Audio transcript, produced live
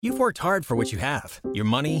You've worked hard for what you have. Your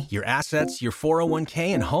money, your assets, your 401k,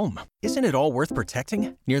 and home. Isn't it all worth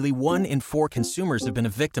protecting? Nearly 1 in 4 consumers have been a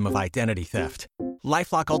victim of identity theft.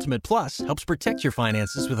 LifeLock Ultimate Plus helps protect your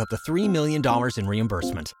finances with up to $3 million in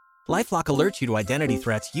reimbursement. LifeLock alerts you to identity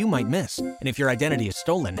threats you might miss. And if your identity is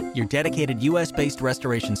stolen, your dedicated U.S.-based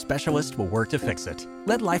restoration specialist will work to fix it.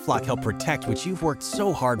 Let LifeLock help protect what you've worked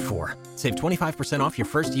so hard for. Save 25% off your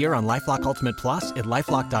first year on LifeLock Ultimate Plus at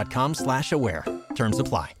LifeLock.com/aware. Terms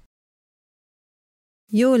apply.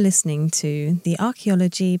 You're listening to the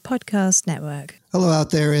Archaeology Podcast Network. Hello out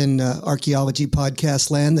there in Archaeology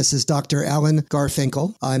Podcast land. This is Dr. Alan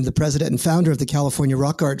Garfinkel. I'm the president and founder of the California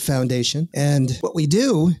Rock Art Foundation. And what we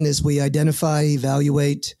do is we identify,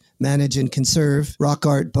 evaluate, manage, and conserve rock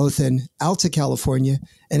art both in Alta California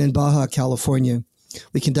and in Baja California.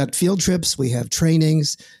 We conduct field trips, we have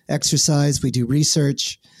trainings, exercise, we do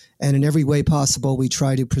research, and in every way possible, we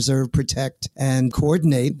try to preserve, protect, and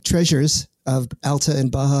coordinate treasures of Alta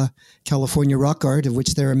and Baja California rock art, of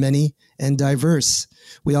which there are many and diverse.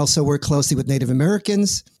 We also work closely with Native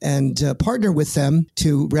Americans and partner with them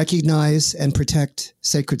to recognize and protect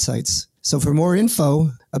sacred sites. So for more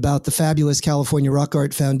info about the fabulous California Rock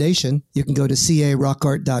Art Foundation, you can go to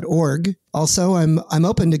carockart.org. Also, I'm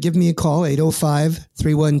open to give me a call,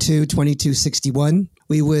 805-312-2261.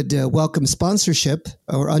 We would welcome sponsorship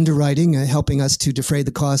or underwriting, helping us to defray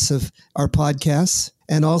the costs of our podcasts,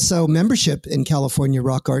 and also membership in California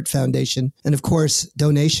Rock Art Foundation. And of course,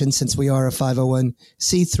 donations, since we are a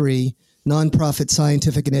 501c3 nonprofit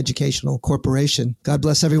scientific and educational corporation. God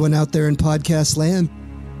bless everyone out there in podcast land.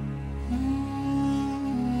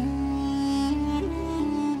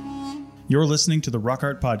 You're listening to the Rock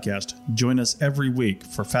Art Podcast. Join us every week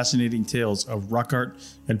for fascinating tales of rock art,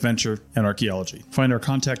 adventure, and archaeology. Find our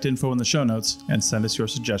contact info in the show notes and send us your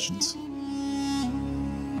suggestions.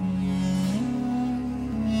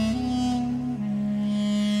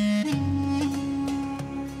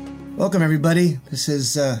 Welcome, everybody. This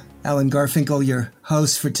is Alan Garfinkel, your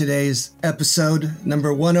host for today's episode,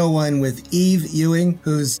 number 101, with Ewing,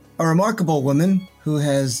 who's a remarkable woman who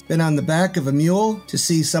has been on the back of a mule to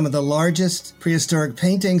see some of the largest prehistoric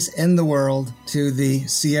paintings in the world to the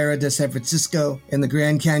Sierra de San Francisco in the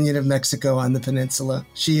Grand Canyon of Mexico on the peninsula.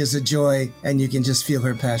 She is a joy, and you can just feel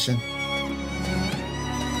her passion.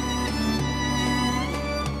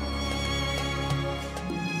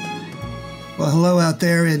 Well, hello out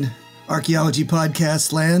there in Archaeology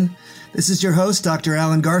Podcast land. This is your host, Dr.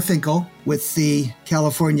 Alan Garfinkel, with the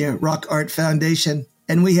California Rock Art Foundation.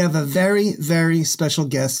 And we have a very, very special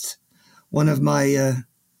guest, one of my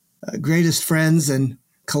greatest friends and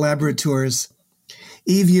collaborators,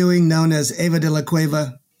 Ewing, known as Eva de la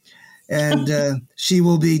Cueva. And she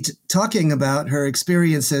will be talking about her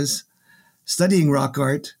experiences studying rock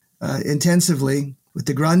art intensively with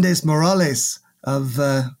the Grandes Murals of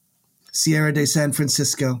Sierra de San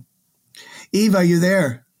Francisco. Eve, are you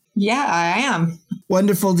there? Yeah, I am.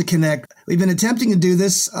 Wonderful to connect. We've been attempting to do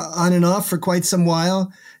this on and off for quite some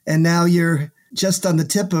while, and now you're just on the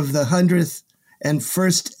tip of the 100th and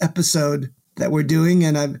first episode that we're doing,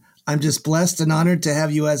 and I'm just blessed and honored to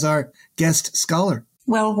have you as our guest scholar.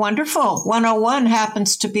 Well, wonderful. 101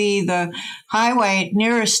 happens to be the highway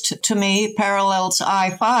nearest to me, parallels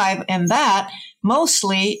I-5, and that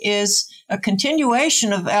mostly is a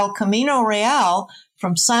continuation of El Camino Real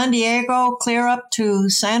from San Diego clear up to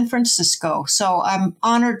San Francisco. So I'm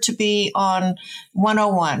honored to be on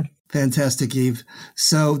 101. Fantastic, Eve.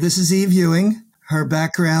 So this is Eve Ewing. Her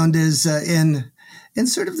background is in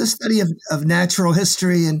sort of the study of natural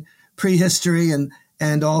history and prehistory and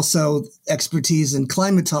also expertise in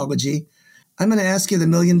climatology. I'm going to ask you the $1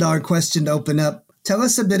 million question to open up. Tell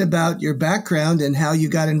us a bit about your background and how you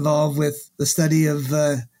got involved with the study of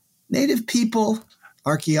Native people,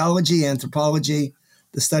 archaeology, anthropology,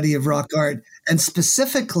 the study of rock art, and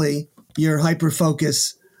specifically your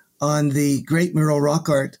hyper-focus on the great mural rock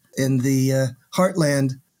art in the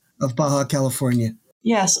heartland of Baja California.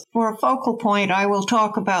 Yes, for a focal point, I will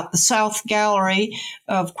talk about the South Gallery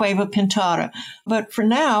of Cueva Pintada. But for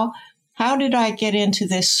now, how did I get into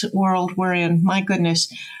this world we're in? My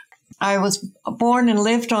goodness. I was born and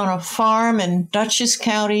lived on a farm in Dutchess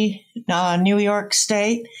County, New York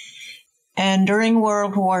State. And during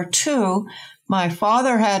World War II, my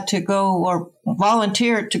father had to go or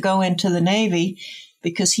volunteered to go into the Navy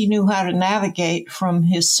because he knew how to navigate from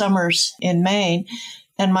his summers in Maine.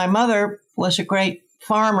 And my mother was a great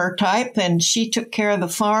farmer type, and she took care of the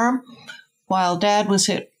farm while Dad was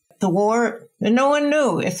at the war. And no one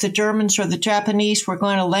knew if the Germans or the Japanese were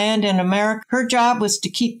going to land in America. Her job was to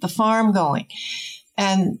keep the farm going.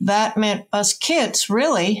 And that meant us kids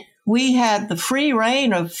really we had the free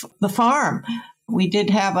reign of the farm. We did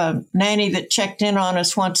have a nanny that checked in on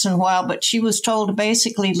us once in a while, but she was told to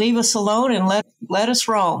basically leave us alone and let us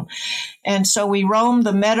roam. And so we roamed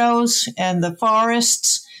the meadows and the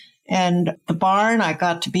forests and the barn. I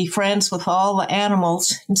got to be friends with all the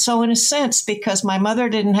animals. And so in a sense, because my mother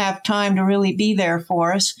didn't have time to really be there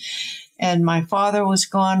for us, and my father was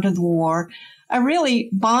gone to the war, I really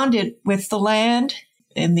bonded with the land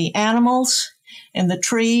and the animals and the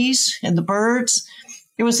trees and the birds.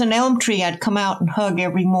 There was an elm tree I'd come out and hug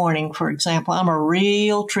every morning, for example. I'm a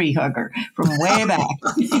real tree hugger from way back.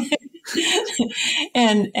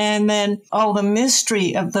 And then the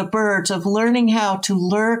mystery of the birds, of learning how to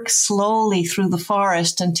lurk slowly through the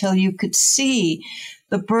forest until you could see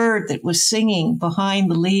the bird that was singing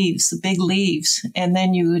behind the leaves, the big leaves. And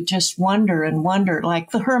then you would just wonder and wonder,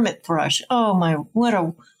 like the hermit thrush. Oh my, what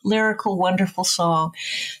a lyrical, wonderful song.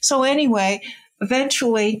 So anyway,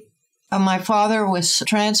 eventually, my father was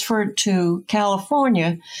transferred to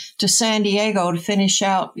California, to San Diego, to finish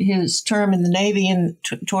out his term in the Navy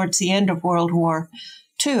towards the end of World War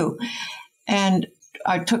II. And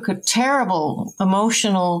I took a terrible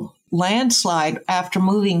emotional landslide after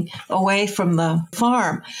moving away from the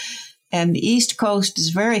farm. And the East Coast is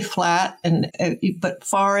very flat, but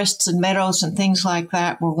forests and meadows and things like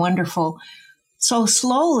that were wonderful. So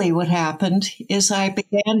slowly what happened is I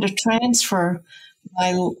began to transfer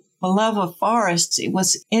my love of forests. It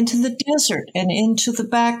was into the desert and into the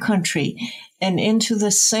backcountry and into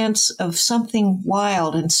the sense of something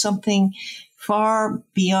wild and something far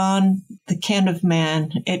beyond the ken of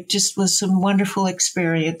man. It just was a wonderful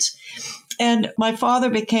experience. And my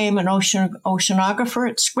father became an oceanographer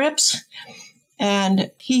at Scripps,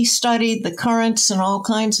 and he studied the currents and all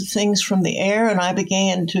kinds of things from the air. And I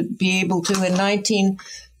began to be able to, in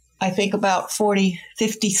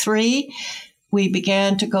 53, we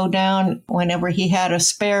began to go down whenever he had a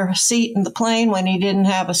spare seat in the plane. When he didn't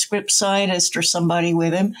have a Scripps scientist or somebody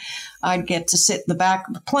with him, I'd get to sit in the back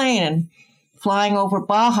of the plane. And flying over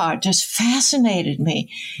Baja just fascinated me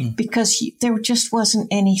because there just wasn't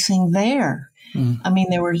anything there. I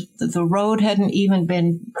mean, the road hadn't even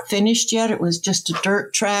been finished yet. It was just a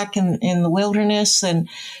dirt track in the wilderness. And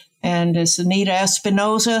as Anita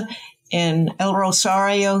Espinosa in El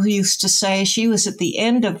Rosario used to say, she was at the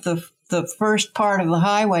end of the first part of the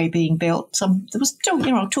highway being built. It was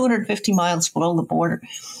 250 miles below the border.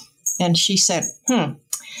 And she said,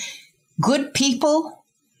 good people,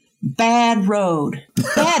 bad road.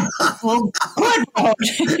 Bad people, good road.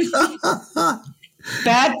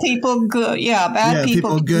 Bad people, good. Yeah, bad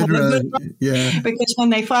people, good road. Yeah. Because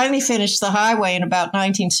when they finally finished the highway in about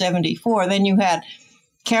 1974, then you had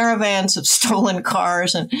caravans of stolen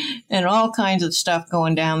cars and all kinds of stuff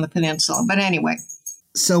going down the peninsula. But anyway.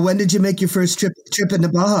 So when did you make your first trip into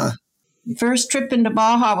Baja? First trip into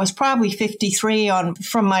Baja was probably 53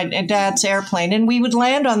 from my dad's airplane, and we would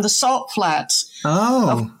land on the Salt Flats.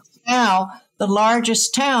 Oh. Now, the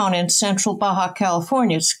largest town in central Baja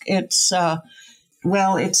California. It's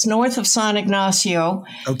north of San Ignacio,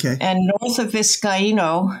 okay, and north of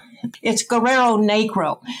Vizcaíno. It's Guerrero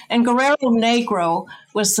Negro. And Guerrero Negro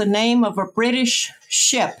was the name of a British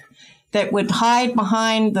ship that would hide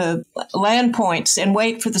behind the land points and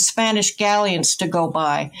wait for the Spanish galleons to go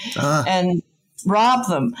by and rob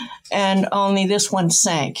them. And only this one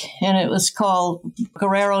sank. And it was called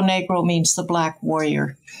Guerrero Negro, means the Black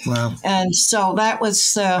Warrior. Wow. And so that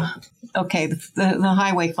was, the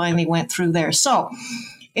highway finally went through there. So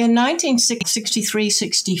in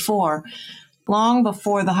 1963-64, long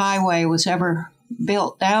before the highway was ever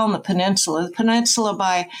built down the peninsula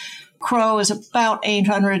by Crow is about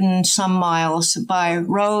 800 and some miles. By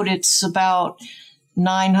road, it's about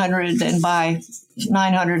 900, and by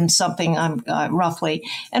 900 and something, roughly.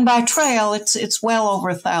 And by trail, it's well over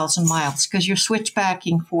 1,000 miles because you're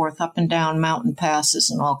switchbacking forth up and down mountain passes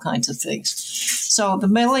and all kinds of things. So the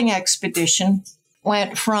milling expedition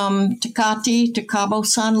went from Tecate to Cabo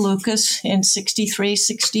San Lucas in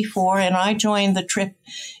 63-64, and I joined the trip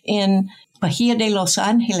in Bahia de Los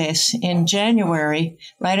Angeles in January,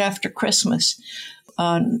 right after Christmas,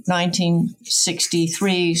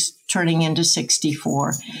 1963, turning into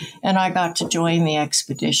 64. And I got to join the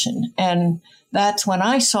expedition. And that's when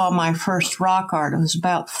I saw my first rock art. It was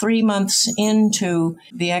about 3 months into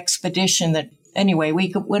the expedition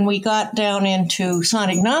when we got down into San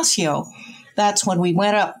Ignacio, that's when we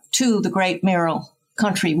went up to the Great Mural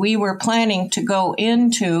country. We were planning to go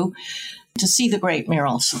to see the Great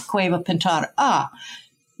Murals of Cueva Pintada.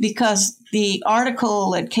 Because the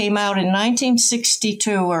article that came out in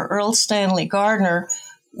 1962, where Earl Stanley Gardner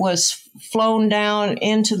was flown down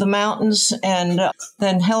into the mountains and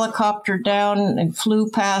then helicoptered down and flew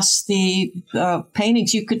past the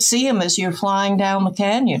paintings. You could see him as you're flying down the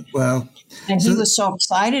canyon. Wow. And he was so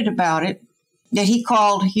excited about it that he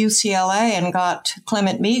called UCLA and got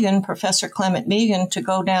Professor Clement Megan, to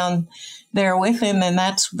go down there with him. And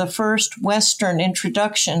that's the first Western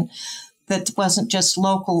introduction that wasn't just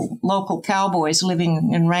local cowboys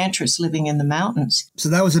living and ranchers living in the mountains. So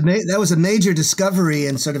that was a major discovery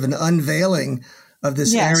and sort of an unveiling of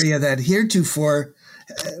this area that heretofore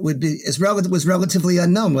was relatively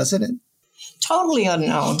unknown, wasn't it? Totally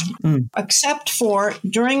unknown, except for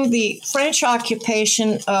during the French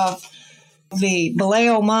occupation of the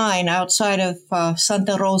Vallejo mine outside of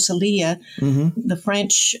Santa Rosalia. The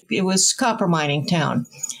French, it was a copper mining town,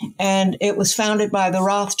 and it was founded by the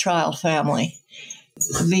Rothschild family.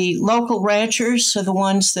 The local ranchers are the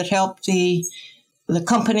ones that helped the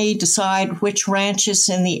company decide which ranches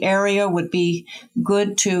in the area would be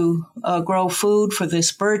good to grow food for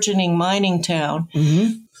this burgeoning mining town.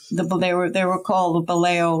 They were called the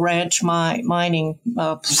Vallejo Ranch mining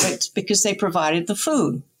because they provided the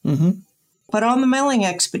food. But on the Melling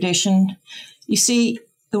expedition, you see,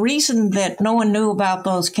 the reason that no one knew about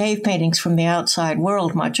those cave paintings from the outside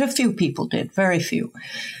world much, a few people did, very few,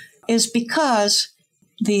 is because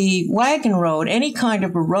the wagon road, any kind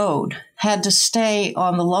of a road, had to stay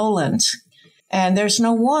on the lowlands, and there's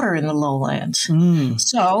no water in the lowlands.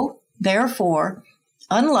 So, therefore,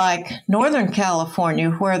 unlike Northern California,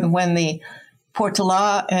 when the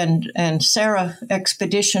Portola and Serra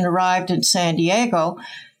expedition arrived in San Diego,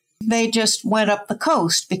 they just went up the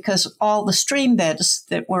coast because all the stream beds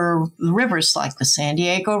that were the rivers, like the San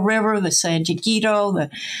Diego River, the San Dieguito,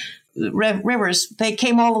 the rivers, they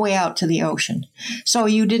came all the way out to the ocean. So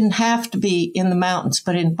you didn't have to be in the mountains.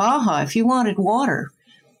 But in Baja, if you wanted water,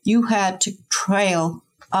 you had to trail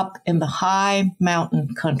up in the high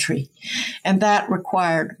mountain country. And that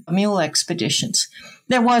required mule expeditions.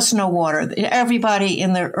 There was no water. Everybody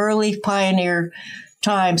in the early pioneer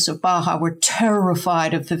times of Baja were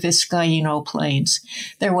terrified of the Vizcaíno plains.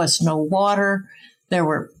 There was no water. There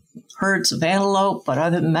were herds of antelope, but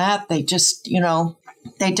other than that, they just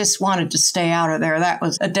wanted to stay out of there. That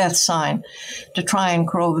was a death sign to try and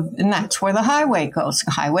grow. And that's where the highway goes. The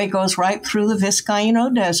highway goes right through the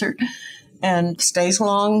Vizcaíno desert and stays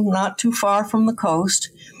along not too far from the coast.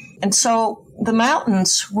 And so the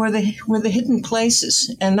mountains were the hidden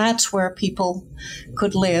places, and that's where people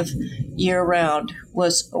could live year round,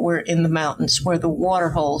 were in the mountains, where the water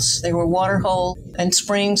holes. They were water holes and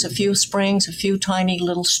springs, a few tiny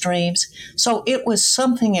little streams. So it was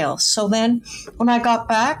something else. So then when I got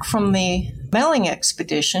back from the Melling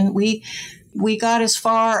expedition, we got as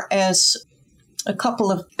far as a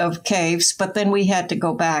couple of caves, but then we had to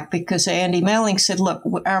go back because Andy Melling said, look,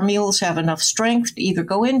 our mules have enough strength to either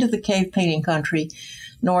go into the cave painting country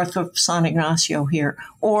north of San Ignacio here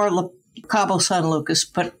or Cabo San Lucas,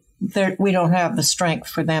 but we don't have the strength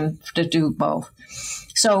for them to do both.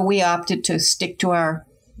 So we opted to stick to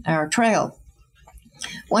our trail.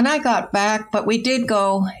 When I got back, but we did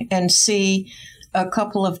go and see a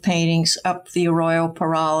couple of paintings up the Arroyo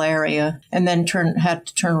Parral area and then had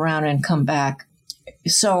to turn around and come back.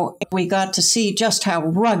 So we got to see just how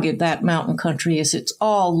rugged that mountain country is. It's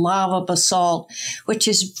all lava basalt, which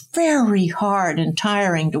is very hard and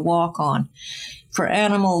tiring to walk on. For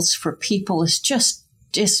animals, for people, it's just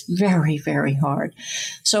very, very hard.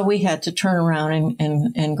 So we had to turn around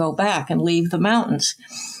and go back and leave the mountains.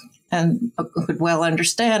 And I could well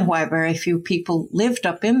understand why very few people lived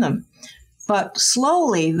up in them. But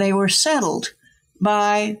slowly they were settled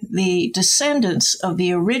by the descendants of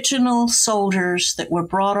the original soldiers that were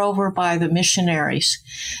brought over by the missionaries.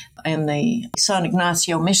 In the San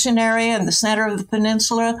Ignacio mission area in the center of the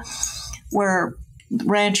peninsula were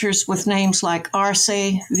ranchers with names like Arce,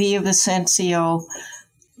 Villavicencio,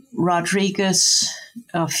 Rodriguez,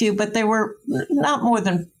 a few, but there were not more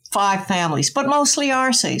than 5 families, but mostly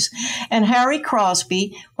Arces. And Harry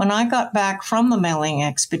Crosby, when I got back from the Melling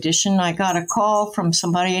expedition, I got a call from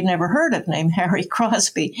somebody I'd never heard of named Harry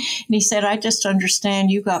Crosby. And he said, I just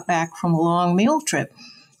understand you got back from a long mule trip.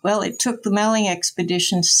 Well, it took the Melling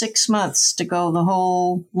expedition 6 months to go the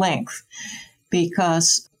whole length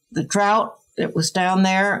because the drought that was down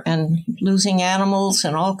there and losing animals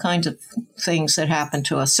and all kinds of things that happened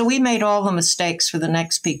to us. So we made all the mistakes for the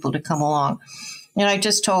next people to come along. And I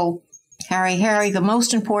just told Harry, the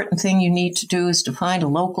most important thing you need to do is to find a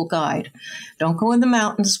local guide. Don't go in the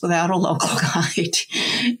mountains without a local guide.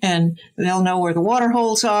 And they'll know where the water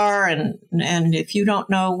holes are. And if you don't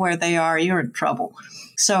know where they are, you're in trouble.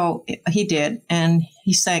 So he did. And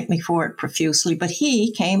He's thanked me for it profusely. But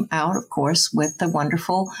he came out, of course, with the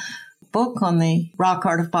wonderful book on the rock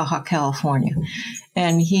art of Baja California.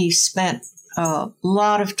 And he spent a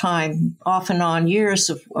lot of time, off and on, years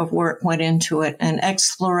of work went into it, and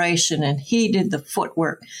exploration. And he did the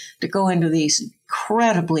footwork to go into these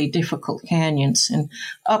incredibly difficult canyons and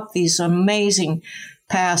up these amazing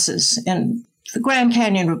passes. And the Grand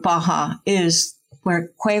Canyon of Baja is where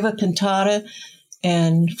Cueva Pintada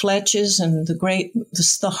and Fletches and the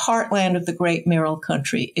heartland of the Great Mural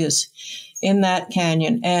country is in that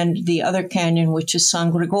canyon, and the other canyon, which is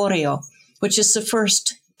San Gregorio, which is the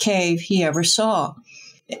first cave he ever saw.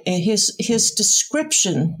 His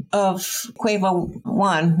description of Cueva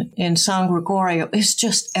 1 in San Gregorio is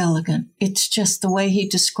just elegant. It's just the way he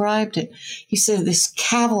described it. He said this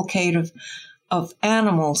cavalcade of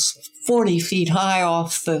animals 40 feet high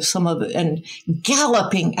off and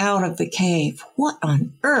galloping out of the cave. What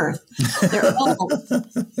on earth? They're all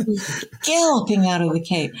galloping out of the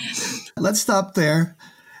cave. Let's stop there.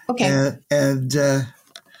 Okay. And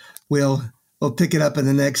we'll pick it up in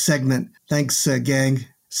the next segment. Thanks, gang.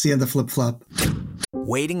 See you on the flip-flop.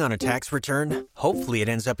 Waiting on a tax return? Hopefully it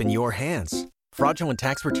ends up in your hands. Fraudulent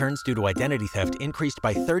tax returns due to identity theft increased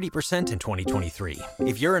by 30% in 2023.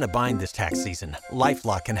 If you're in a bind this tax season,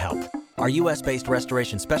 LifeLock can help. Our U.S.-based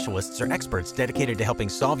restoration specialists are experts dedicated to helping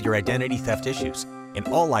solve your identity theft issues. And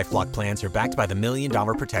all LifeLock plans are backed by the $1 Million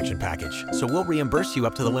Protection Package. So we'll reimburse you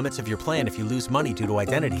up to the limits of your plan if you lose money due to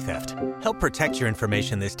identity theft. Help protect your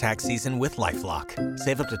information this tax season with LifeLock.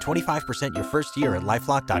 Save up to 25% your first year at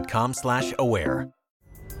LifeLock.com/aware.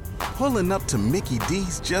 Pulling up to Mickey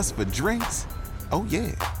D's just for drinks? Oh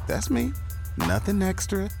yeah, that's me. Nothing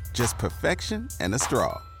extra, just perfection and a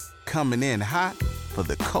straw. Coming in hot for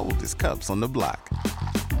the coldest cups on the block.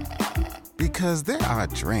 Because there are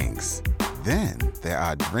drinks. Then there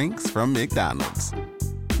are drinks from McDonald's.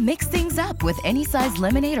 Mix things up with any size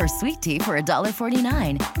lemonade or sweet tea for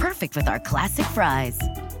 $1.49. Perfect with our classic fries.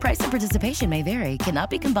 Price and participation may vary. Cannot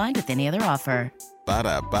be combined with any other offer.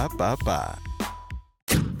 Ba-da-ba-ba-ba.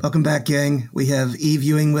 Welcome back, gang. We have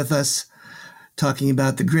Ewing with us, talking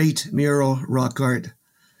about the great mural rock art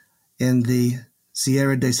in the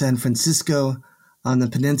Sierra de San Francisco on the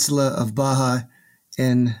peninsula of Baja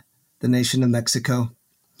in the nation of Mexico.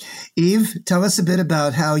 Eve, tell us a bit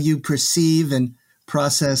about how you perceive and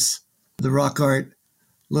process the rock art,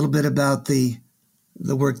 a little bit about the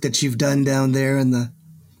work that you've done down there and the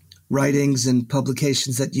writings and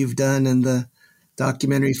publications that you've done and the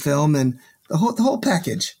documentary film and the whole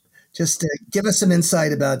package. Just give us some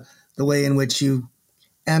insight about the way in which you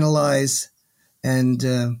analyze and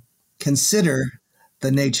consider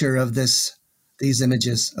the nature of these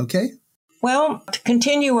images. Okay? Well, to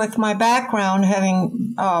continue with my background,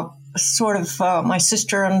 having my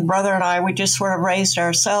sister and brother and I, we just sort of raised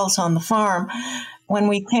ourselves on the farm. When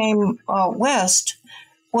we came west,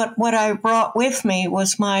 what I brought with me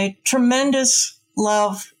was my tremendous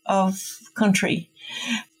love of country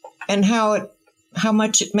and how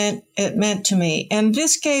much it meant to me. And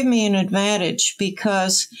this gave me an advantage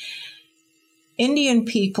because Indian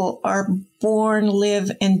people are born,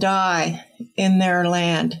 live, and die in their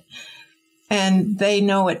land. And they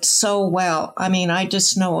know it so well. I mean, I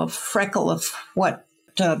just know a freckle of what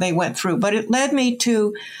they went through. But it led me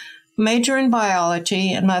to major in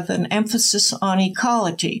biology and with an emphasis on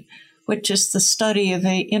ecology, which is the study of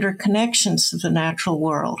the interconnections of the natural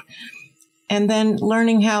world. And then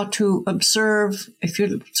learning how to observe, if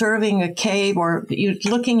you're observing a cave or you're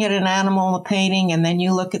looking at an animal in a painting and then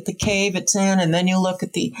you look at the cave it's in and then you look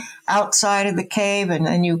at the outside of the cave and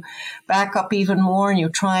then you back up even more and you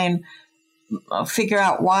try and figure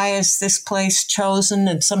out why is this place chosen,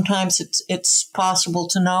 and sometimes it's possible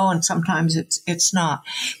to know, and sometimes it's not.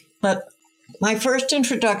 But my first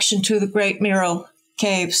introduction to the Great Mural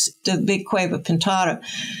Caves, the Big Cueva Pintada,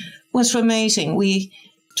 was amazing. We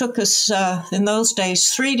took us in those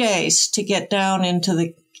days 3 days to get down into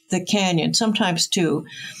the canyon, sometimes 2.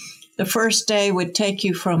 The first day would take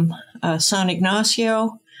you from San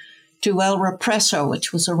Ignacio to El Represo,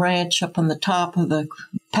 which was a ranch up on the top of the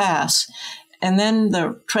pass. And then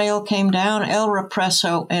the trail came down El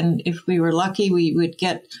Represo, and if we were lucky, we would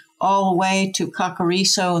get all the way to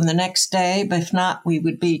Cocorizo the next day, but if not, we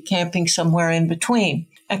would be camping somewhere in between.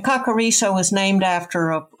 And Cocorizo was named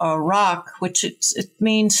after a rock, which it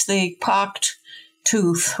means the pocked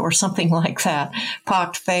tooth or something like that,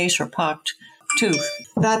 pocked face or pocked tooth.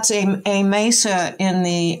 That's a mesa in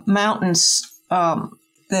the mountains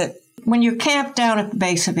that when you're camped down at the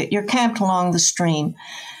base of it, you're camped along the stream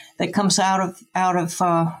that comes out of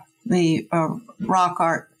the rock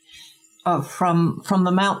art. from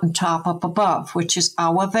the mountaintop up above, which is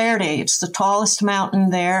Agua Verde. It's the tallest mountain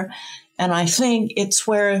there, and I think it's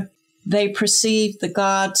where they perceived the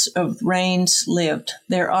gods of rains lived.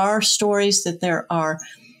 There are stories that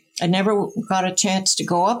I never got a chance to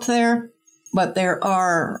go up there, but there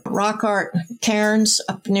are rock art cairns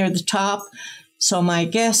up near the top. So my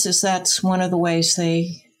guess is that's one of the ways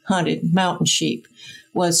they hunted mountain sheep,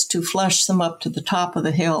 was to flush them up to the top of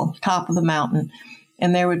the hill, top of the mountain,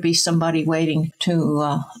 and there would be somebody waiting to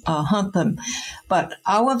hunt them. But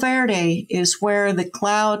Agua Verde is where the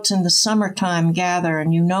clouds in the summertime gather,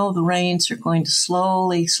 and the rains are going to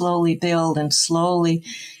slowly, slowly build and slowly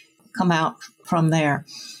come out from there.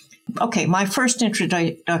 Okay, my first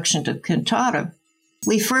introduction to Pintada,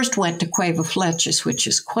 we first went to Cueva Fletches, which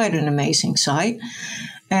is quite an amazing site.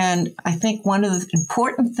 And I think one of the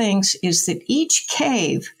important things is that each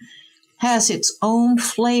cave has its own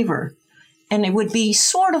flavor. And it would be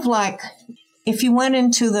sort of like if you went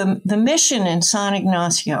into the mission in San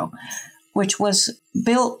Ignacio, which was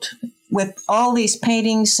built with all these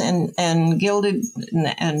paintings and gilded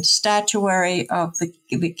and statuary of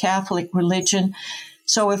the Catholic religion.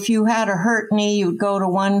 So if you had a hurt knee, you'd go to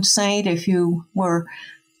one saint. If you were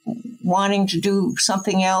wanting to do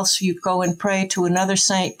something else, you'd go and pray to another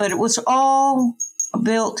saint. But it was all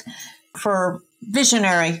built for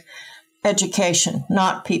visionary education,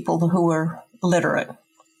 not people who were literate.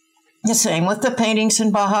 The same with the paintings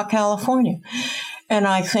in Baja California. And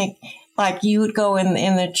I think, like you would go in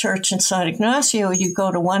the church in San Ignacio, you'd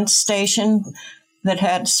go to one station that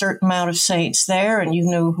had a certain amount of saints there, and you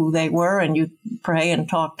knew who they were, and you'd pray and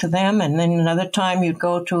talk to them. And then another time you'd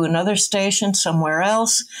go to another station somewhere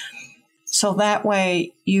else. So that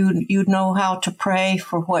way you'd know how to pray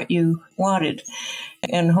for what you wanted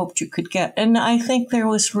and hoped you could get. And I think there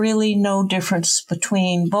was really no difference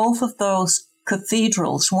between both of those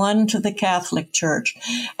cathedrals, one to the Catholic Church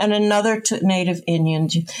and another to Native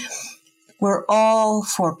Indians. Were all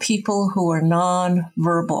for people who are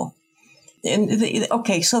nonverbal.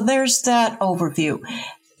 Okay, so there's that overview.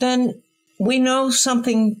 Then we know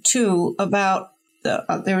something, too, about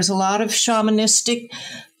there's a lot of shamanistic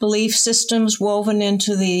belief systems woven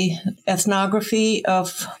into the ethnography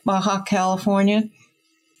of Baja California.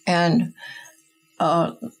 And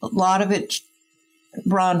a lot of it,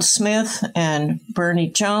 Ron Smith and Bernie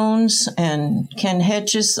Jones and Ken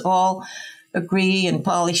Hedges all agree, and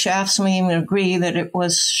Polly Shaftsman agree that it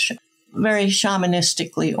was very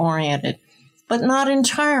shamanistically oriented, but not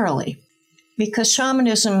entirely, because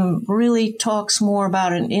shamanism really talks more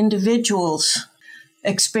about an individual's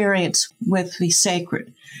experience with the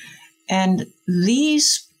sacred. And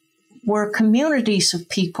these were communities of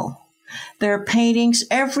people. Their paintings,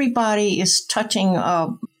 everybody is touching.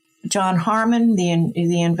 John Harmon, the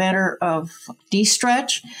inventor of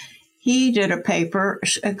D-Stretch, he did a paper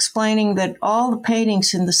explaining that all the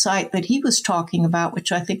paintings in the site that he was talking about,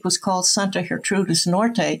 which I think was called Santa Gertrudis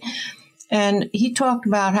Norte, and he talked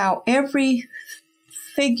about how every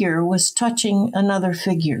figure was touching another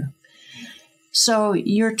figure. So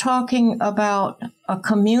you're talking about a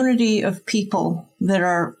community of people that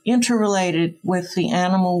are interrelated with the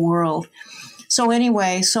animal world. So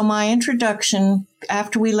anyway, so my introduction,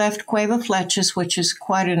 after we left Cueva Fletches, which is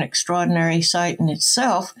quite an extraordinary site in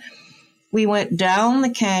itself, we went down the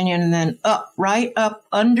canyon and then up, right up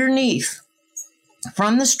underneath,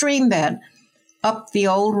 from the stream bed, up the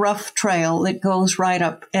old rough trail that goes right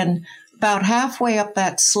up. And about halfway up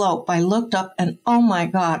that slope, I looked up and, oh my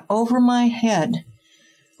God, over my head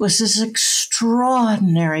was this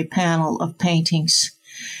extraordinary panel of paintings.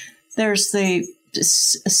 There's the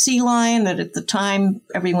sea lion that at the time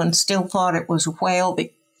everyone still thought it was a whale,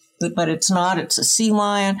 but it's not. It's a sea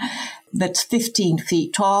lion that's 15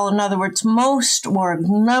 feet tall. In other words, a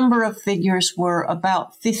number of figures were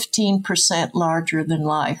about 15% larger than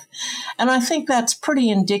life. And I think that's pretty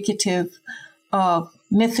indicative of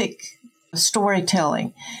mythic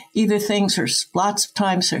storytelling. Either things are, lots of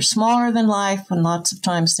times they're smaller than life, and lots of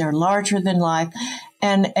times they're larger than life.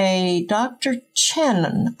 And a Dr.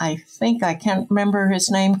 Chen, I think, I can't remember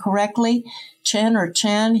his name correctly, Chen or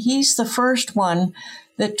Chan, he's the first one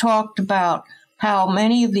that talked about how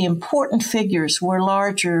many of the important figures were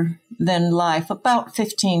larger than life, about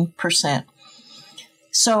 15%.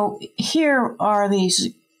 So here are these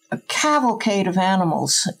cavalcade of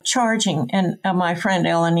animals charging, and my friend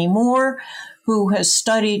Ellen E. Moore, who has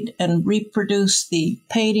studied and reproduced the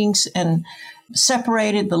paintings and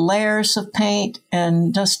separated the layers of paint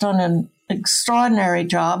and just done an extraordinary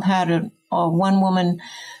job, had a one-woman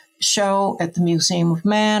show at the Museum of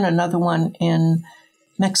Man, another one in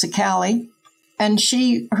Mexicali. And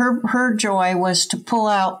her joy was to pull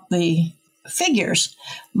out the figures.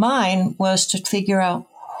 Mine was to figure out,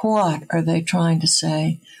 what are they trying to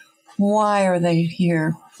say? Why are they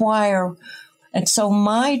here? And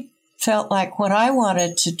so felt like what I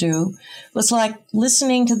wanted to do was like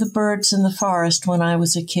listening to the birds in the forest when I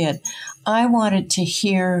was a kid. I wanted to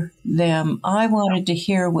hear them. I wanted to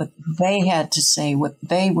hear what they had to say, what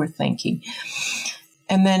they were thinking.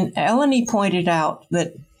 And then Eleni pointed out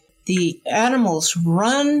that the animals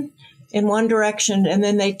run in one direction and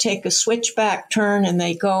then they take a switchback turn and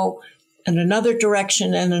they go in another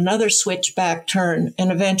direction and another switchback turn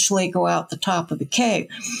and eventually go out the top of the cave.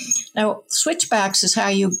 Now, switchbacks is how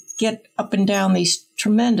you get up and down these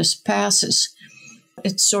tremendous passes.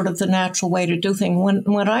 It's sort of the natural way to do things.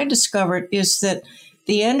 What I discovered is that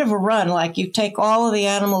the end of a run, like you take all of the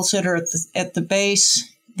animals that are at the base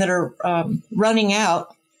that are running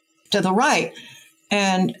out to the right,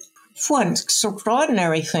 and one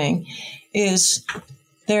extraordinary thing is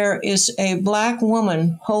there is a black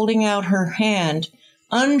woman holding out her hand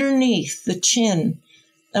underneath the chin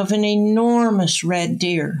of an enormous red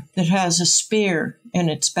deer that has a spear in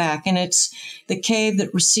its back. And it's the cave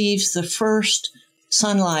that receives the first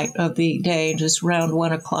sunlight of the day. It is around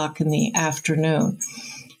 1 o'clock in the afternoon.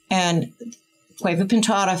 And Cueva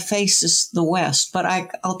Pintada faces the west, but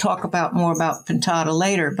I'll talk more about Pintada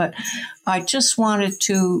later. But I just wanted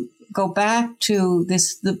to go back to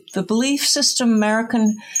the belief system,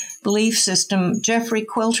 American belief system. Jeffrey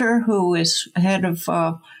Quilter, who is head of,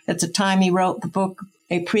 at the time he wrote the book,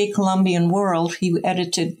 A Pre-Columbian World, he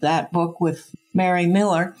edited that book with Mary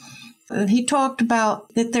Miller. He talked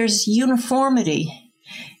about that there's uniformity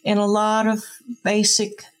in a lot of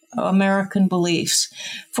basic American beliefs.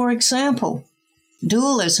 For example,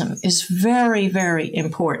 dualism is very, very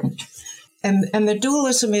important. And the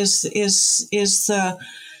dualism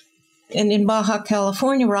and in Baja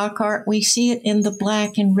California rock art, we see it in the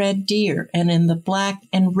black and red deer and in the black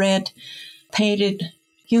and red painted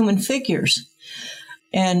human figures.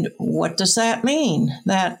 And what does that mean?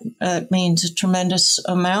 That means a tremendous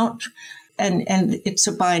amount, and it's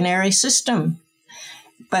a binary system.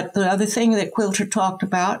 But the other thing that Quilter talked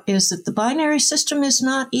about is that the binary system is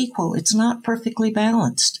not equal. It's not perfectly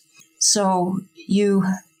balanced. So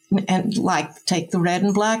take the red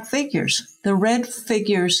and black figures. The red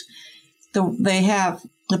figures, they have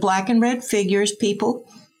the black and red figures, people.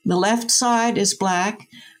 The left side is black,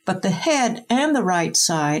 but the head and the right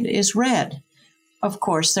side is red. Of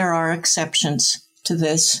course, there are exceptions to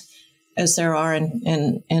this, as there are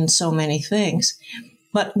in so many things.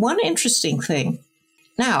 But one interesting thing,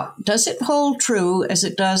 now, does it hold true, as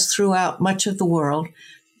it does throughout much of the world,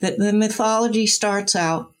 that the mythology starts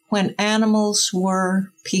out when animals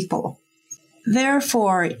were people?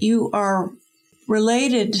 Therefore, you are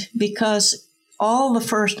related because all the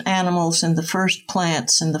first animals and the first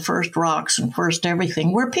plants and the first rocks and first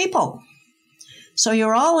everything were people. So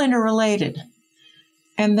you're all interrelated.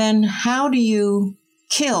 And then how do you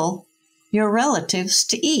kill your relatives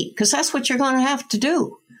to eat? Because that's what you're going to have to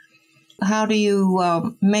do. How do you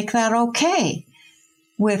make that okay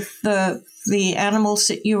with the animals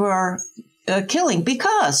that you are killing?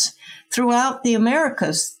 Because throughout the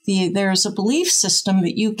Americas, there's a belief system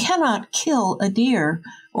that you cannot kill a deer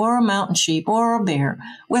or a mountain sheep or a bear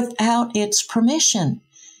without its permission.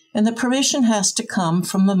 And the permission has to come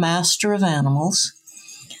from the master of animals.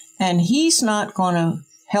 And he's not going to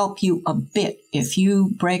help you a bit if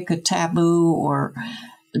you break a taboo or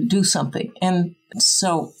do something. And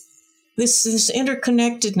so this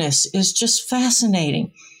interconnectedness is just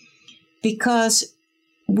fascinating, because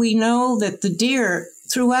we know that the deer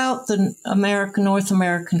throughout the North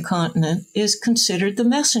American continent is considered the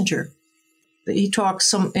messenger. He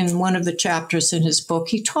talks in one of the chapters in his book,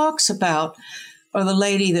 he talks about, or the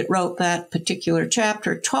lady that wrote that particular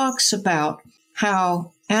chapter talks about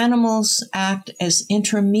how animals act as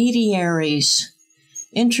intermediaries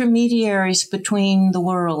between the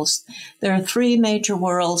worlds. There are three major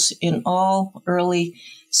worlds in all early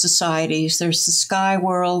societies. There's the sky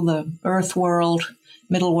world, the earth world,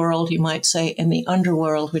 middle world, you might say, and the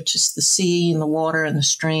underworld, which is the sea and the water and the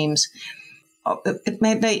streams.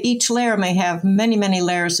 Each layer may have many, many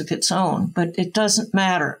layers of its own, but it doesn't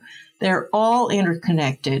matter. They're all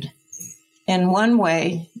interconnected. In one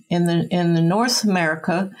way, in the North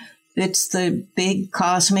America, it's the big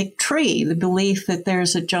cosmic tree, the belief that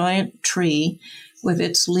there's a giant tree with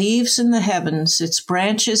its leaves in the heavens, its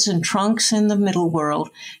branches and trunks in the middle world,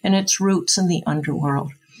 and its roots in the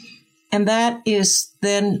underworld. And that is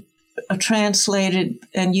then translated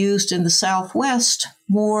and used in the Southwest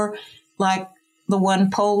more like the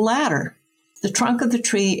one-pole ladder. The trunk of the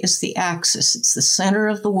tree is the axis. It's the center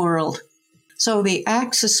of the world. So the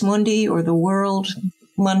axis mundi, or the world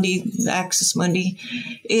mundi, the axis mundi,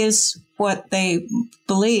 is what they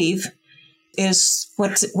believe is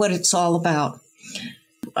what it's all about.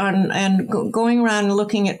 And going around and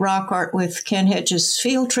looking at rock art with Ken Hedges'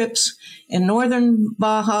 field trips in northern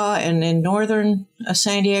Baja and in northern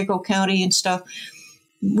San Diego County and stuff,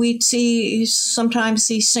 we'd sometimes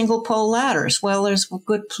see single pole ladders. Well, there's a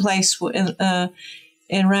good place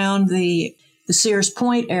around the Sears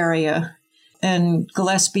Point area and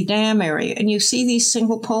Gillespie Dam area, and you see these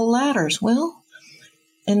single pole ladders. Well,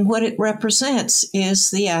 and what it represents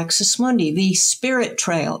is the axis mundi, the spirit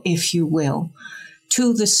trail, if you will,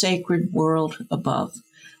 to the sacred world above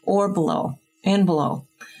or below and below.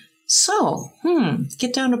 So,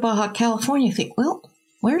 get down to Baja, California, think, well,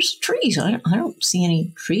 where's the trees? I don't see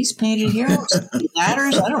any trees painted here. I don't see any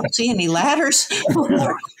ladders. I don't see any ladders.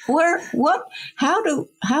 What? How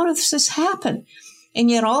does this happen? And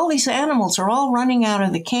yet all these animals are all running out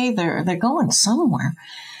of the cave. They're going somewhere.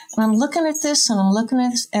 And I'm looking at this and I'm looking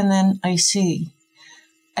at this, and then I see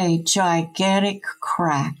a gigantic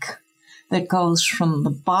crack that goes from the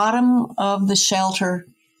bottom of the shelter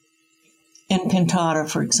in Pintada,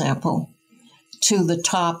 for example, to the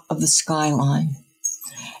top of the skyline.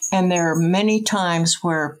 And there are many times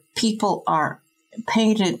where people are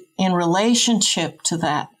painted in relationship to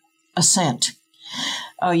that ascent.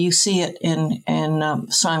 You see it in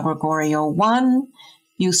San Gregorio 1.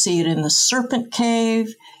 You see it in the Serpent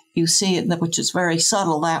Cave. You see it, which is very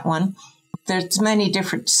subtle, that one. There's many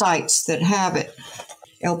different sites that have it.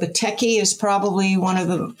 El Bateque is probably one of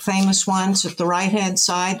the famous ones. At the right-hand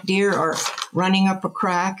side, deer are running up a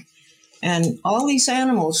crack. And all these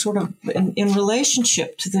animals sort of in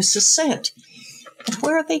relationship to this ascent.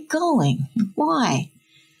 Where are they going? Why?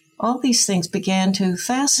 All these things began to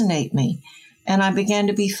fascinate me. And I began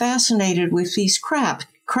to be fascinated with these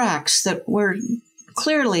cracks that were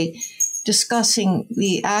clearly discussing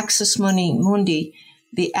the axis mundi,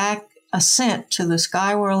 the ascent to the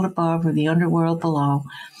sky world above or the underworld below.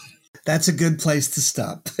 That's a good place to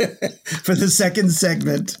stop for the second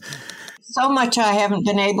segment. So much I haven't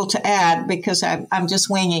been able to add because I'm just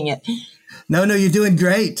winging it. No, you're doing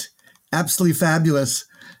great. Absolutely fabulous.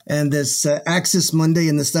 And this axis mundi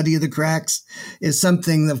and the study of the cracks is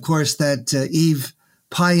something, of course, that Eve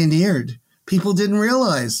pioneered. People didn't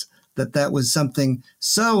realize that was something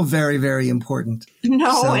so very, very important.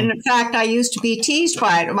 No, and in fact, I used to be teased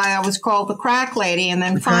by it. I was called the crack lady. And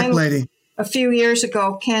then finally, a few years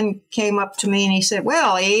ago, Ken came up to me and he said,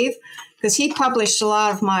 well, Eve, because he published a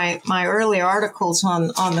lot of my early articles on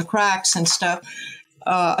the cracks and stuff.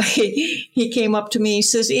 He came up to me, he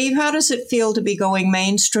says, Eve, how does it feel to be going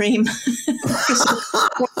mainstream?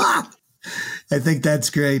 I think that's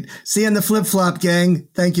great. See you in the flip-flop, gang.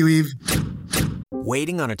 Thank you, Eve.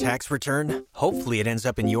 Waiting on a tax return? Hopefully it ends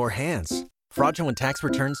up in your hands. Fraudulent tax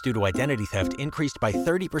returns due to identity theft increased by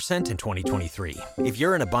 30% in 2023. If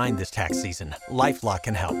you're in a bind this tax season, LifeLock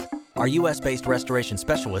can help. Our U.S.-based restoration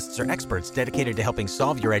specialists are experts dedicated to helping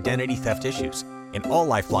solve your identity theft issues. And all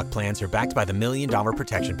LifeLock plans are backed by the $1 Million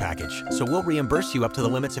Protection Package. So we'll reimburse you up to the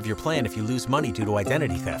limits of your plan if you lose money due to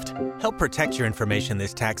identity theft. Help protect your information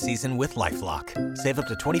this tax season with LifeLock. Save up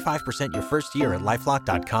to 25% your first year at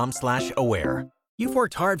LifeLock.com/aware. You've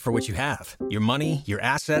worked hard for what you have. Your money, your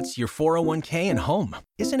assets, your 401k, and home.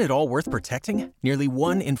 Isn't it all worth protecting? Nearly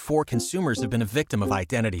 1 in 4 consumers have been a victim of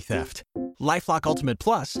identity theft. LifeLock Ultimate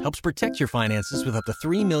Plus helps protect your finances with up to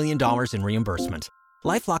 $3 million in reimbursement.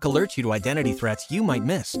 LifeLock alerts you to identity threats you might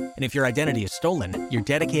miss. And if your identity is stolen, your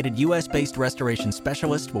dedicated U.S.-based restoration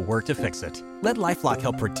specialist will work to fix it. Let LifeLock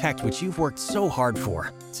help protect what you've worked so hard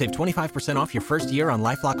for. Save 25% off your first year on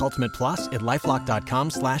LifeLock Ultimate Plus at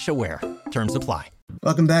LifeLock.com/aware. Terms apply.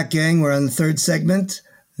 Welcome back, gang. We're on the third segment.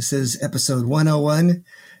 This is episode 101.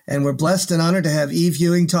 And we're blessed and honored to have Eve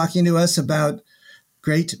Ewing talking to us about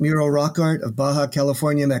great mural rock art of Baja,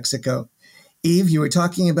 California, Mexico. Eve, you were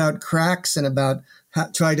talking about cracks and about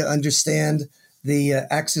try to understand the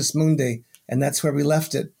axis mundi, and that's where we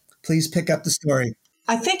left it. Please pick up the story.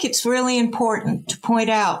 I think it's really important to point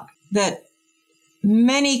out that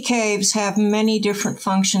many caves have many different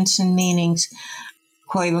functions and meanings.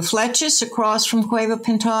 Cueva Fletches, across from Cueva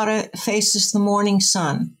Pintada, faces the morning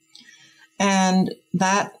sun, and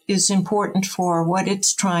that is important for what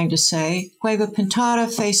it's trying to say. Cueva Pintada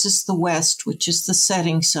faces the west, which is the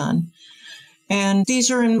setting sun. And these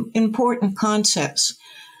are important concepts.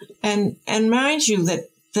 And mind you that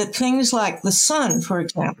things like the sun, for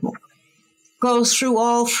example, goes through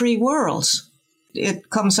all 3 worlds. It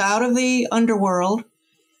comes out of the underworld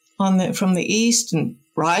from the east and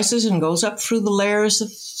rises and goes up through the layers of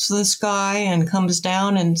the sky and comes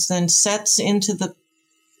down and then sets into the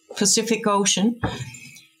Pacific Ocean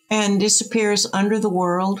and disappears under the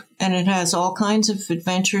world. And it has all kinds of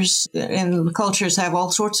adventures, and the cultures have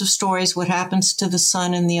all sorts of stories, what happens to the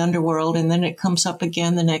sun in the underworld, and then it comes up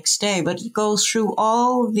again the next day. But it goes through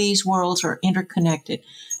all of these worlds are interconnected.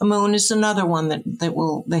 A moon is another one that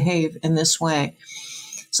will behave in this way.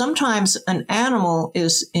 Sometimes an animal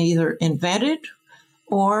is either invented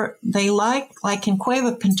or they like in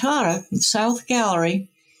Cueva Pintada, the South Gallery,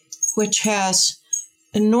 which has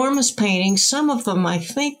enormous paintings. Some of them, I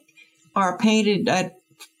think, are painted at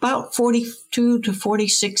about 42 to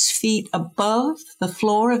 46 feet above the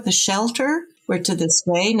floor of the shelter. We're to this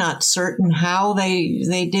day not certain how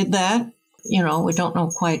they did that. You know, we don't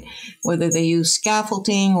know quite whether they used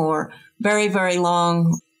scaffolding or very, very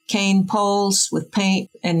long cane poles with paint.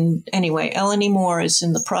 And anyway, Eleni Moore is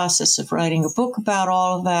in the process of writing a book about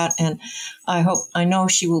all of that. And I know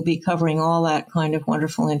she will be covering all that kind of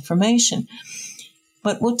wonderful information.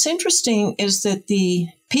 But what's interesting is that the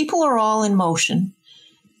people are all in motion.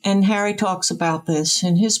 And Harry talks about this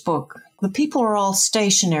in his book. The people are all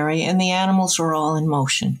stationary and the animals are all in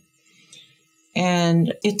motion.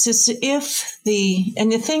 And it's as if the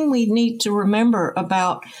thing we need to remember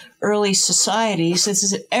about early societies is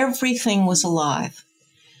that everything was alive.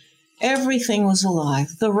 Everything was alive.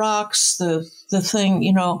 The rocks, the thing,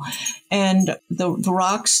 you know, and the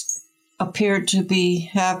rocks appeared to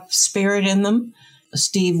have spirit in them.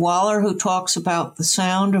 Steve Waller, who talks about the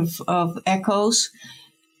sound of echoes,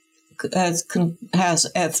 has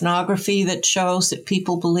ethnography that shows that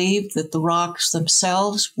people believed that the rocks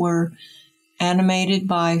themselves were animated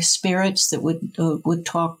by spirits that would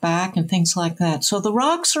talk back and things like that. So the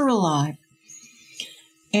rocks are alive,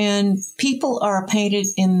 and people are painted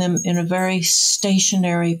in them in a very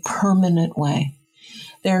stationary, permanent way.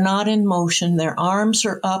 They're not in motion. Their arms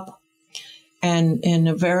are up and in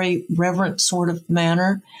a very reverent sort of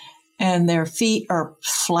manner, and their feet are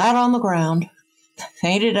flat on the ground,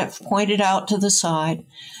 pointed out to the side.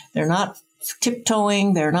 They're not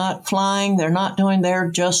tiptoeing, they're not flying,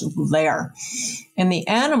 they're just there. And the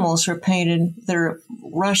animals are painted, they're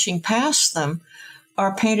rushing past them,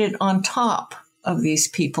 are painted on top of these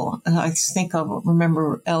people. And I think I'll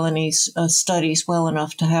remember Eleni's studies well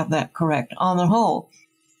enough to have that correct on the whole,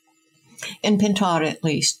 in Pintada at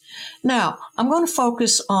least. Now, I'm going to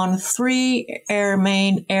focus on three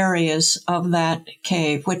main areas of that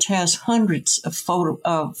cave, which has hundreds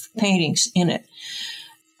of paintings in it.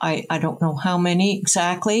 I don't know how many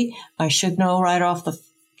exactly. I should know right off the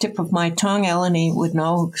tip of my tongue. Eleni would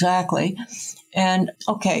know exactly. And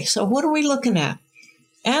okay, so what are we looking at?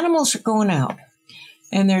 Animals are going out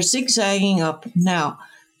and they're zigzagging up. Now,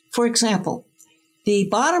 for example, the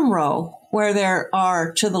bottom row where there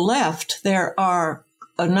are to the left, there are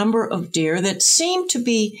a number of deer that seem to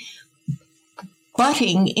be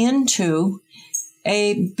butting into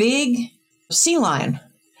a big sea lion.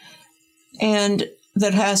 And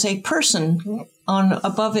that has a person on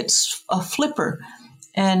above its a flipper.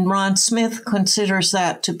 And Ron Smith considers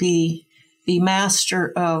that to be the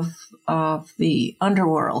master of the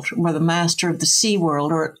underworld, or the master of the sea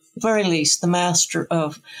world, or at very least the master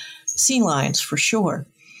of sea lions for sure.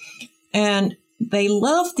 And they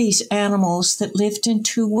love these animals that lived in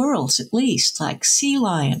two worlds at least, like sea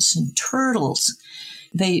lions and turtles.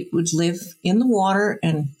 They would live in the water,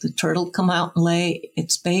 and the turtle would come out and lay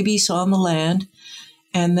its babies on the land.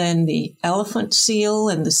 And then the elephant seal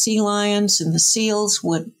and the sea lions and the seals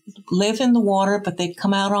would live in the water, but they'd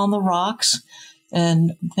come out on the rocks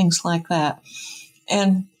and things like that.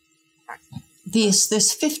 And this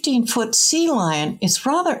 15-foot sea lion is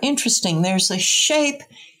rather interesting. There's a shape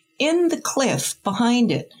in the cliff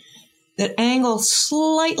behind it that angles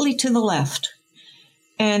slightly to the left.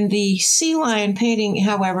 And the sea lion painting,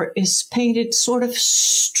 however, is painted sort of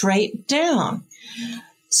straight down.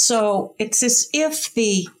 So it's as if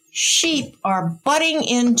the sheep are butting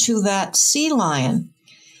into that sea lion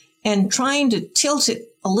and trying to tilt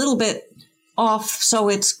it a little bit off so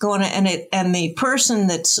it's going to, and the person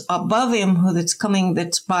that's above him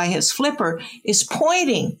that's by his flipper is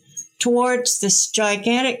pointing towards this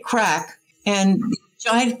gigantic crack. And the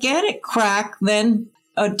gigantic crack, then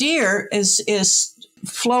a deer is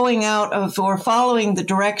flowing out of or following the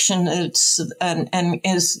direction and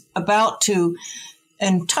is about to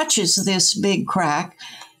and touches this big crack.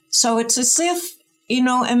 So it's as if,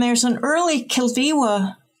 and there's an early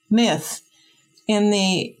Kildiwa myth in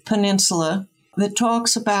the peninsula that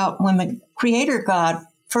talks about when the creator god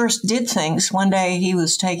first did things. One day he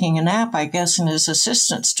was taking a nap, I guess, and his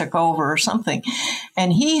assistants took over or something.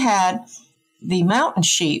 And he had the mountain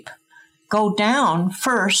sheep go down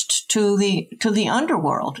first to the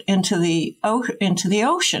underworld, into the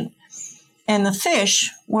ocean, and the fish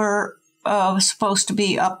were supposed to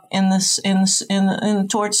be up in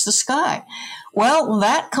towards the sky. Well,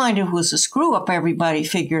 that kind of was a screw up, everybody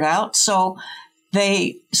figured out, so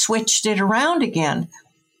they switched it around again.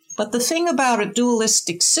 But the thing about a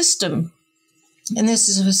dualistic system, and this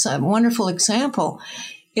is a wonderful example,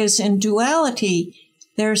 is in duality,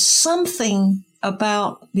 there's something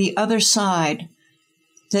about the other side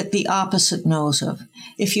that the opposite knows of.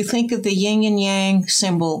 If you think of the yin and yang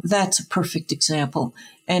symbol, that's a perfect example.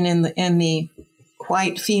 And in the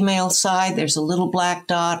white female side, there's a little black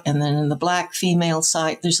dot, and then in the black female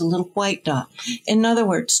side, there's a little white dot. In other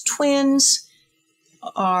words, twins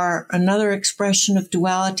are another expression of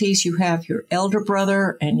dualities. You have your elder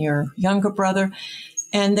brother and your younger brother,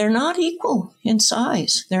 and they're not equal in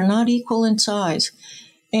size. They're not equal in size.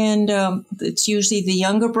 And it's usually the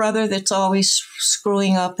younger brother that's always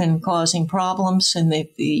screwing up and causing problems, and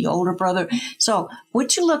the older brother. So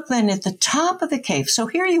would you look then at the top of the cave? So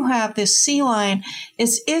here you have this sea lion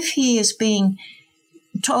as if he is being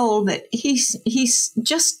told that he's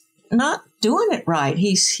just not doing it right.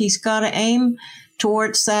 He's got to aim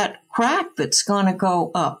towards that crack that's going to go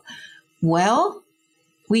up. Well,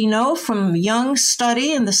 we know from young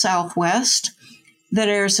study in the Southwest that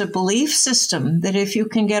there's a belief system that if you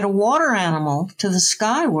can get a water animal to the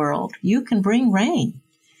sky world, you can bring rain.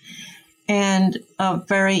 And a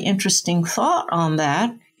very interesting thought on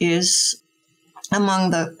that is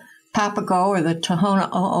among the Papago or the Tohono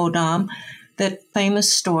O'odham, that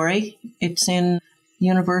famous story. It's in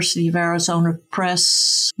University of Arizona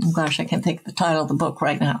Press. Oh gosh, I can't think of the title of the book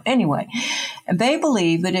right now. Anyway, they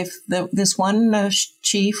believe that if this one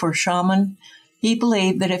chief or shaman, he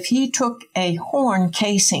believed that if he took a horn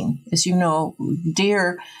casing, as you know,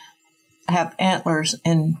 deer have antlers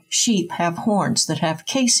and sheep have horns that have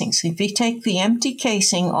casings. If you take the empty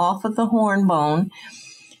casing off of the horn bone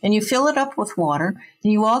and you fill it up with water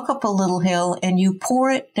and you walk up a little hill and you pour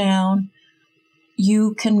it down,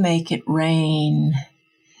 you can make it rain.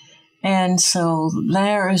 And so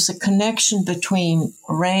there is a connection between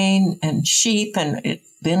rain and sheep, and it's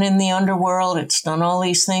been in the underworld, it's done all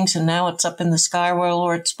these things, and now it's up in the sky world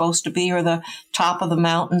where it's supposed to be, or the top of the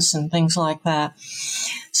mountains and things like that.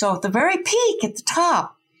 So at the very peak, at the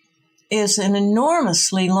top, is an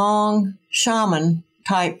enormously long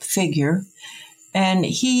shaman-type figure, and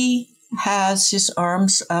he has his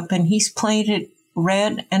arms up, and he's painted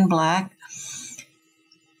red and black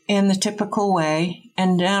in the typical way,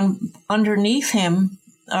 and down underneath him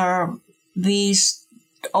are these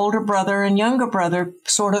older brother and younger brother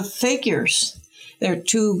sort of figures. There are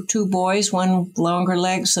two boys, one longer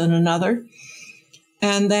legs than another,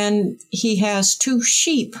 and then he has two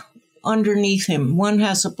sheep underneath him. One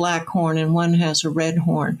has a black horn and one has a red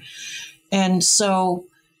horn. And so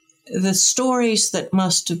the stories that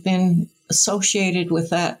must have been associated with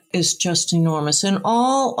that is just enormous. And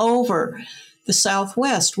all over the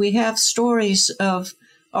Southwest, we have stories of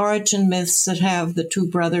origin myths that have the two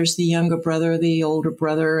brothers, the younger brother, the older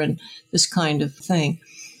brother, and this kind of thing.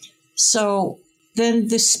 So then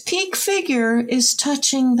this peak figure is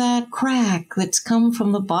touching that crack that's come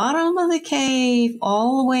from the bottom of the cave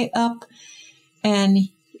all the way up, and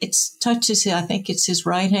it touches it. I think it's his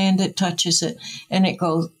right hand that touches it, and it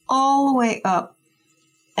goes all the way up.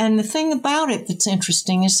 And the thing about it that's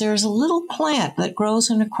interesting is there's a little plant that grows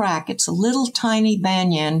in a crack. It's a little tiny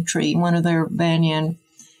banyan tree, one of their banyan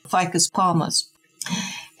ficus palmas.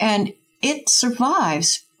 And it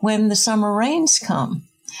survives when the summer rains come.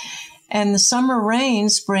 And the summer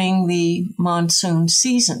rains bring the monsoon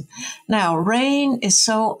season. Now, rain is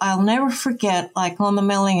so, I'll never forget, like on the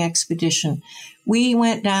Melling expedition, we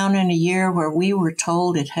went down in a year where we were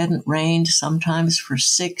told it hadn't rained sometimes for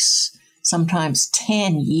 6, sometimes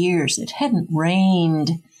 10 years. It hadn't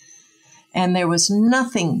rained. And there was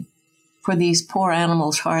nothing for these poor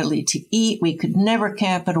animals hardly to eat. We could never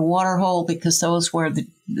camp at a water hole because those were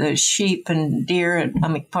the sheep and deer, and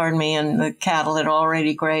the cattle had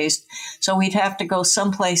already grazed. So we'd have to go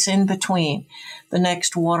someplace in between the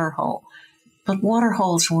next water hole. But water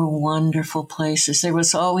holes were wonderful places. There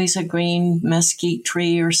was always a green mesquite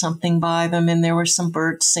tree or something by them, and there were some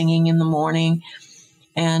birds singing in the morning.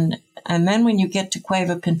 And then when you get to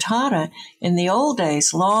Cueva Pintada, in the old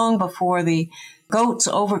days, long before the goats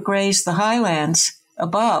overgrazed the highlands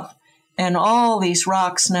above, and all these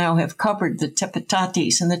rocks now have covered the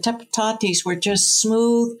tepetatis, and the tepetatis were just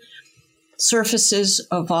smooth surfaces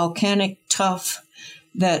of volcanic tuff,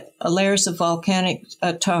 that layers of volcanic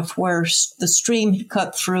tuff where the stream had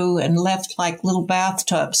cut through and left like little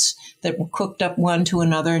bathtubs that were cooked up one to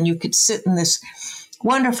another. And you could sit in this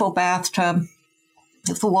wonderful bathtub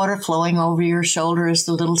with the water flowing over your shoulder as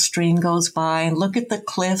the little stream goes by, and look at the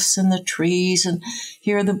cliffs and the trees and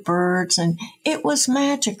hear the birds. And it was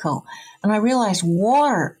magical. And I realized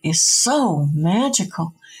water is so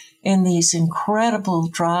magical in these incredible,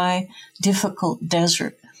 dry, difficult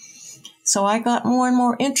desert. So I got more and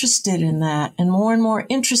more interested in that, and more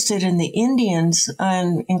interested in the Indians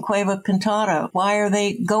in Cueva Pintada. Why are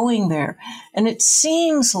they going there? And it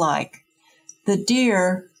seems like the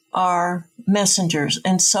deer are messengers,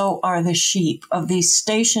 and so are the sheep of these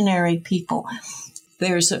stationary people.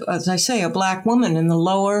 There's, as I say, a black woman in the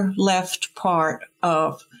lower left part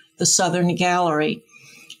of the southern gallery,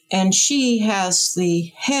 and she has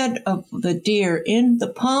the head of the deer in the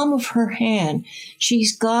palm of her hand.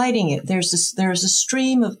 She's guiding it. There's a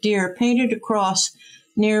stream of deer painted across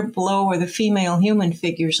near below where the female human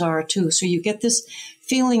figures are too. So you get this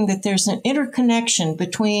feeling that there's an interconnection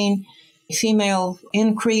between female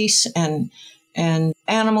increase and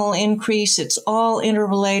animal increase. It's all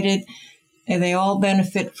interrelated, and they all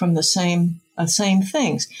benefit from the same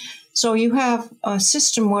things. So you have a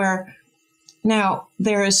system where now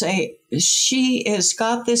she has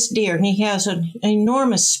got this deer, and he has an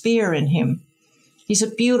enormous spear in him. He's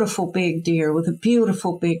a beautiful big deer with a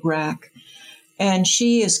beautiful big rack. And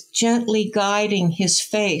she is gently guiding his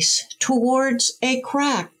face towards a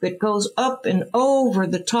crack that goes up and over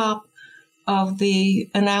the top of the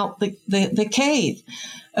cave.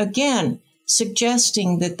 Again,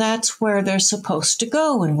 suggesting that that's where they're supposed to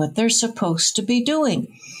go and what they're supposed to be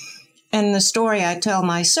doing. And the story I tell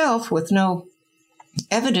myself with no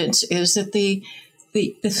evidence is that the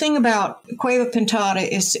thing about Cueva Pintada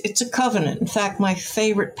is it's a covenant. In fact, my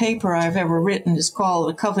favorite paper I've ever written is called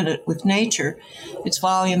A Covenant with Nature. It's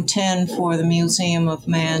volume 10 for the Museum of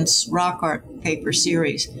Man's Rock Art paper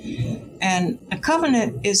series. And a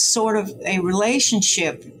covenant is sort of a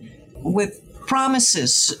relationship with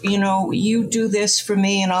promises. You know, you do this for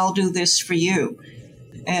me and I'll do this for you.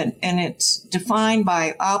 And it's defined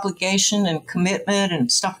by obligation and commitment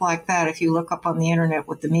and stuff like that, if you look up on the internet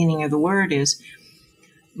what the meaning of the word is.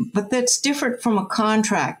 But that's different from a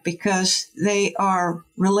contract because they are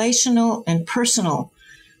relational and personal,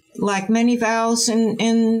 like many vows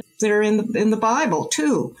that are in the Bible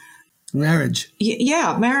too. Marriage.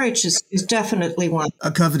 Yeah, marriage is definitely one.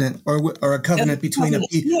 A covenant, or a covenant between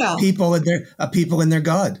people and their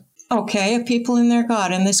God. Okay, a people and their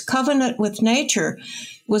God. And this covenant with nature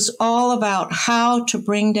was all about how to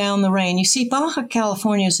bring down the rain. You see, Baja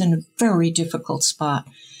California is in a very difficult spot.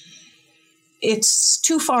 It's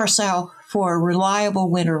too far south for reliable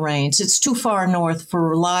winter rains. It's too far north for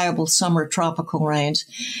reliable summer tropical rains.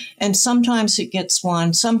 And sometimes it gets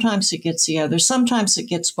one, sometimes it gets the other, sometimes it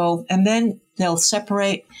gets both, and then they'll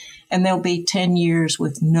separate and there'll be 10 years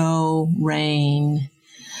with no rain.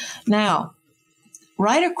 Now,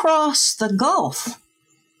 right across the Gulf,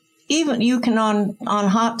 even you can on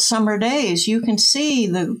hot summer days, you can see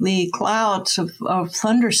the clouds of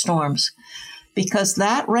thunderstorms, because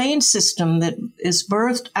that rain system that is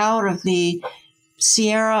birthed out of the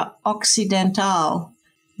Sierra Occidental,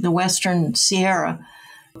 the Western Sierra,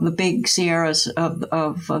 the big Sierras of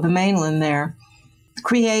the mainland there,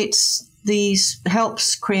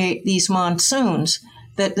 helps create these monsoons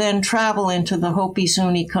that then travel into the Hopi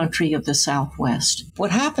Zuni country of the Southwest.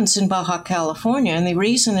 What happens in Baja California, and the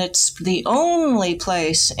reason it's the only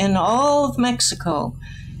place in all of Mexico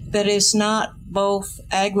that is not both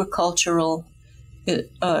agricultural,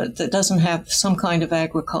 that doesn't have some kind of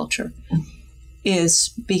agriculture, is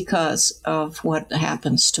because of what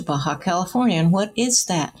happens to Baja California. And what is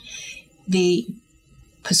that? The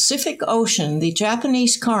Pacific Ocean, the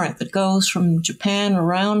Japanese current that goes from Japan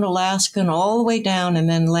around Alaska and all the way down and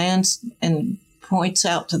then lands and points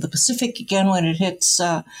out to the Pacific again when it hits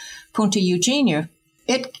Punta Eugenia.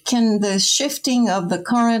 The shifting of the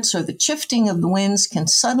currents or the shifting of the winds can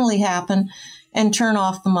suddenly happen and turn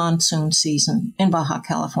off the monsoon season in Baja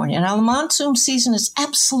California. Now, the monsoon season is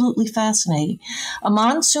absolutely fascinating. A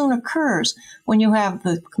monsoon occurs when you have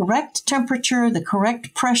the correct temperature, the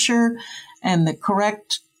correct pressure, and the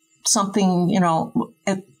correct something,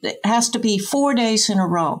 it has to be 4 days in a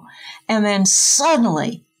row. And then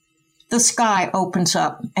suddenly the sky opens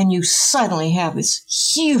up and you suddenly have this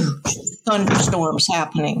huge thunderstorms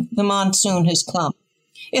happening. The monsoon has come.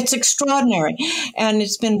 It's extraordinary. And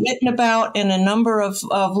it's been written about in a number of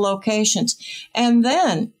locations. And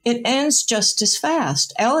then it ends just as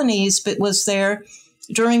fast. Elenise was there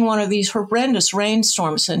during one of these horrendous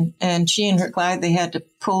rainstorms, and she and her guide, they had to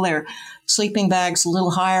pull their sleeping bags a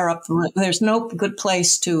little higher up the road. There's no good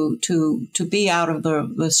place to be out of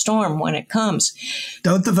the storm when it comes.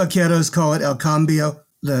 Don't the vaqueros call it el cambio?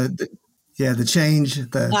 The change,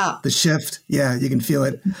 the shift. Yeah, you can feel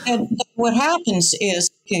it. And what happens is,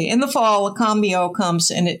 in the fall, el cambio comes,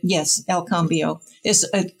 and el cambio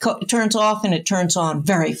it turns off and it turns on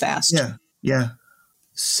very fast. Yeah.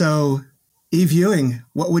 So, Eve Ewing,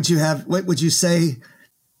 what would you say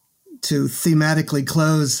to thematically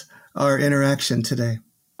close our interaction today?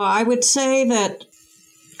 I would say that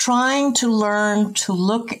trying to learn to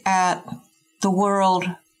look at the world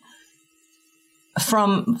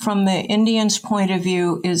from the Indian's point of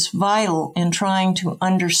view is vital in trying to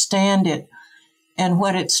understand it and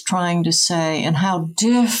what it's trying to say and how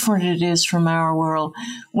different it is from our world.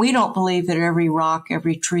 We don't believe that every rock,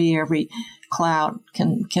 every tree, every cloud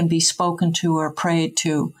can be spoken to or prayed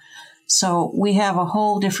to. So we have a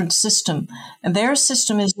whole different system. And their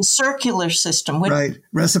system is a circular system. Right.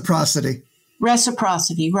 Reciprocity,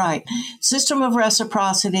 right. System of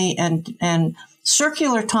reciprocity and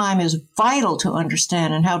circular time is vital to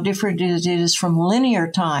understand, and how different it is from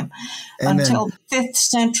linear time. Amen. Until the 5th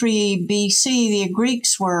century BC, the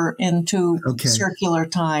Greeks were into circular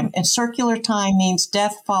time. And circular time means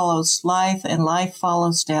death follows life and life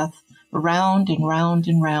follows death. Round and round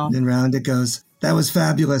and round. And round it goes. That was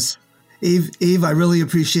fabulous. Eve, I really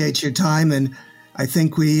appreciate your time, and I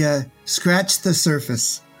think we scratched the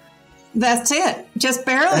surface. That's it. Just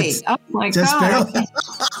barely. Oh, my God. Barely.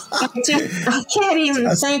 I can't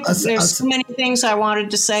even think. There's so many things I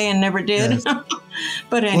wanted to say and never did. Yes.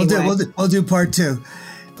 But anyway. We'll do part 2.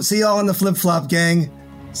 See you all on the Flip Flop Gang.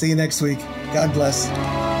 See you next week. God bless.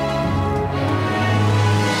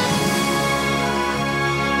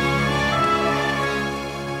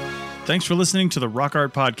 Thanks for listening to the Rock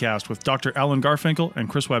Art Podcast with Dr. Alan Garfinkel and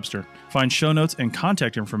Chris Webster. Find show notes and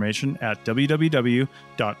contact information at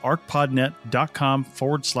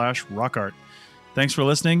www.arcpodnet.com/rockart. Thanks for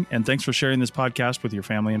listening, and thanks for sharing this podcast with your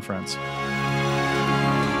family and friends.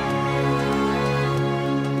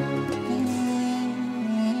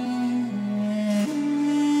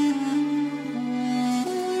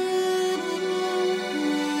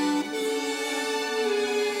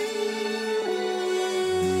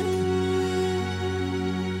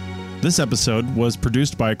 This episode was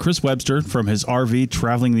produced by Chris Webster from his RV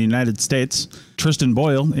traveling the United States, Tristan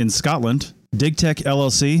Boyle in Scotland, DigTech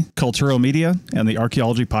LLC, Cultural Media, and the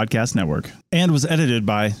Archaeology Podcast Network, and was edited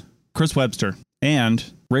by Chris Webster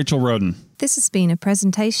and Rachel Roden. This has been a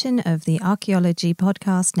presentation of the Archaeology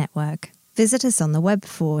Podcast Network. Visit us on the web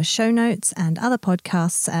for show notes and other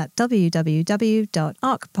podcasts at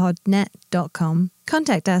www.arcpodnet.com.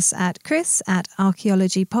 Contact us at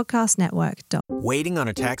chris@archaeologypodcastnetwork.com. Waiting on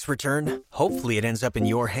a tax return? Hopefully it ends up in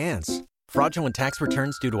your hands. Fraudulent tax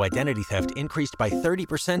returns due to identity theft increased by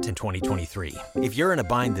 30% in 2023. If you're in a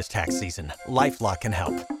bind this tax season, LifeLock can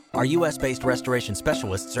help. Our U.S.-based restoration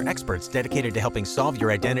specialists are experts dedicated to helping solve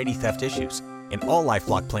your identity theft issues. And all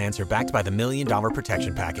LifeLock plans are backed by the $1 Million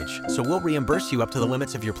Protection Package. So we'll reimburse you up to the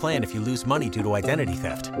limits of your plan if you lose money due to identity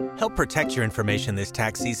theft. Help protect your information this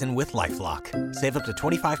tax season with LifeLock. Save up to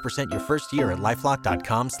 25% your first year at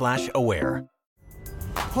LifeLock.com/aware.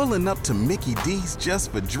 Pulling up to Mickey D's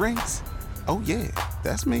just for drinks? Oh yeah,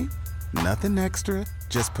 that's me. Nothing extra,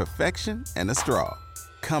 just perfection and a straw.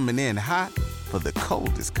 Coming in hot for the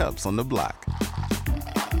coldest cups on the block.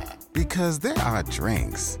 Because there are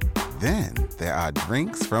drinks. Then there are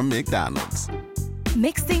drinks from McDonald's.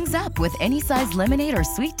 Mix things up with any size lemonade or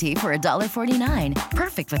sweet tea for $1.49.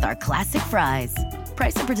 Perfect with our classic fries.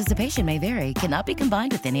 Price and participation may vary. Cannot be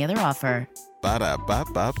combined with any other offer.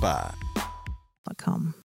 Ba-da-ba-ba-ba. .com.